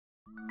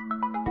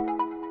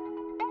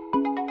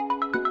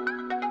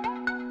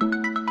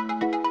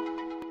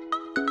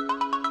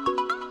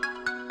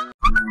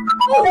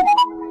Come,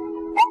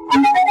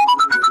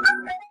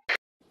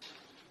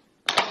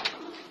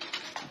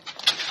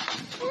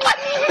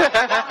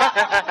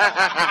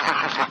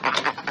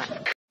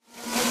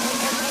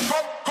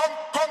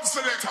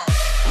 selector.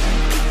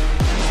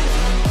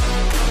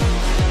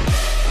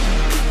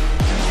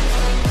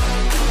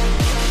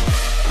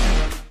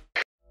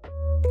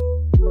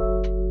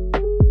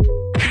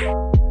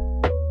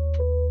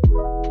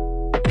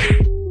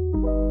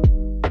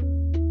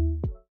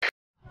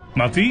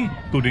 Mati,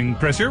 putting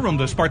pressure on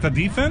the Sparta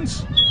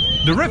defense.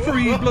 The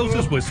referee blows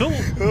his whistle,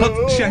 but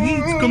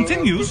Shahid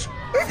continues,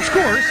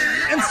 scores,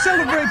 and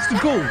celebrates the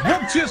goal.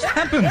 What just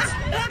happened?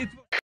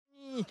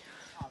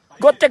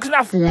 Gotex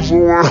na fuso.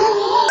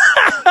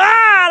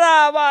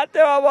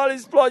 Bateu a bola,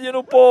 explode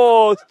no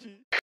poste.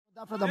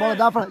 Dafra da bola,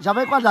 Dafra, já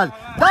vem quadrado.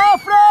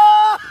 Dafra!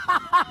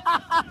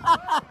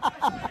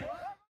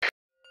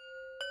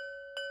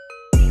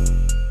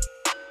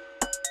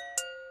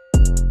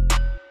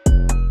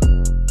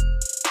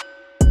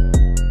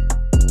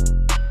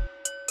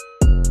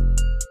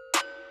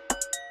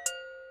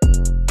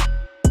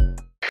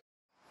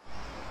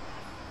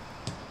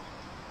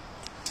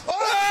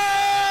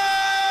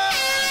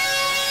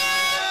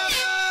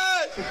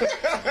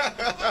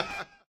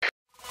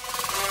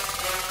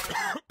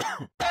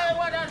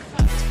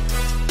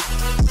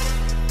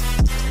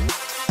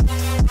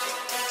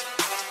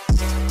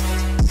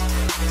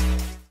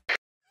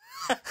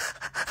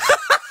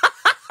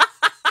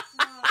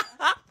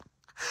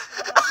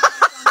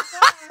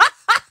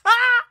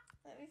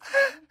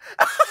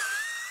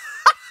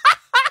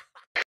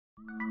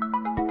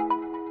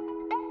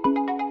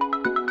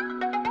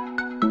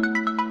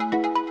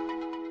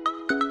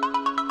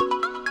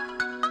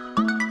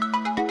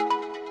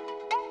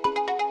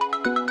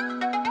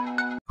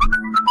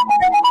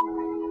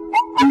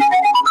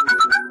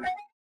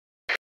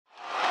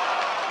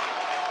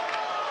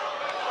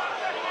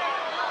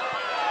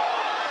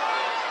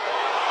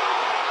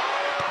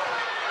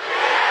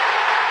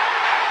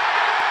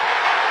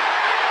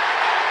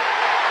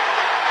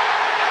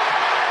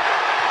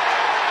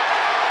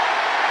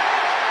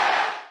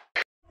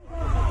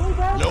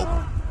 Nope.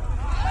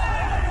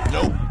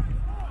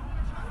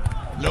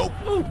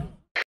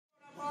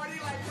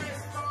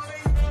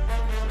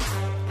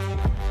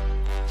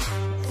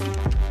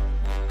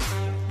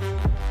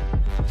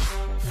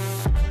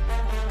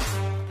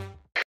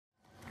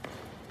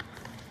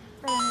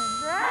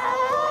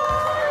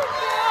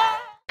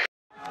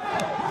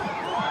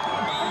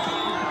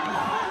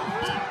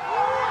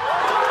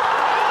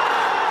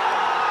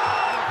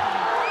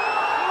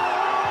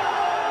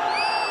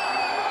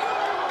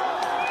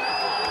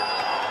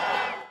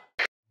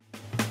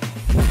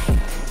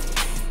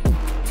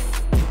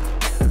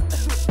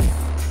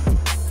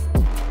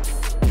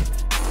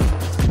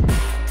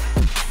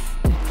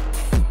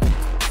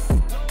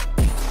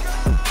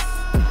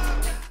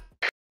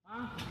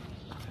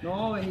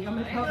 No,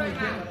 dígame todo.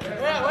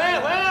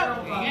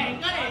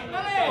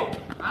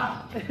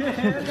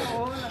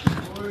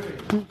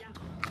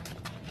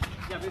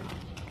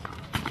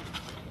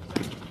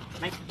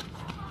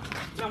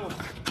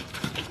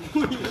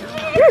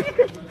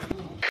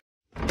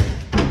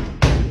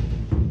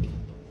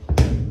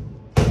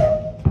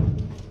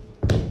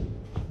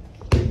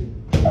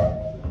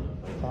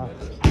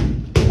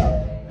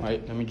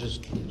 Wait, let me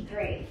just...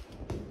 3,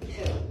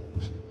 2,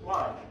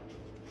 1,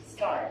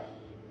 start.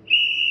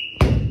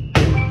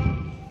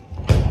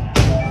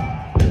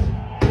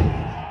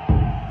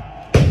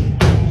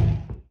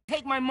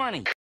 Take my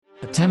money.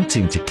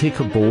 Attempting to kick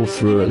a ball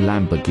through a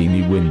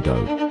Lamborghini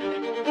window.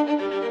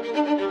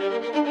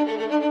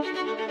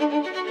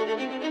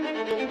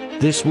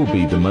 This will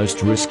be the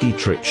most risky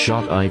trick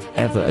shot I've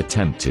ever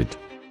attempted.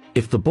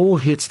 If the ball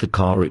hits the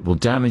car, it will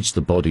damage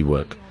the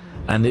bodywork,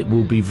 and it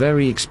will be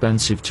very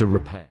expensive to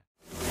repair.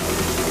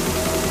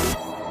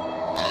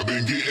 I've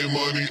been getting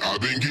money, I've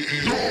been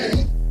getting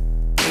dough.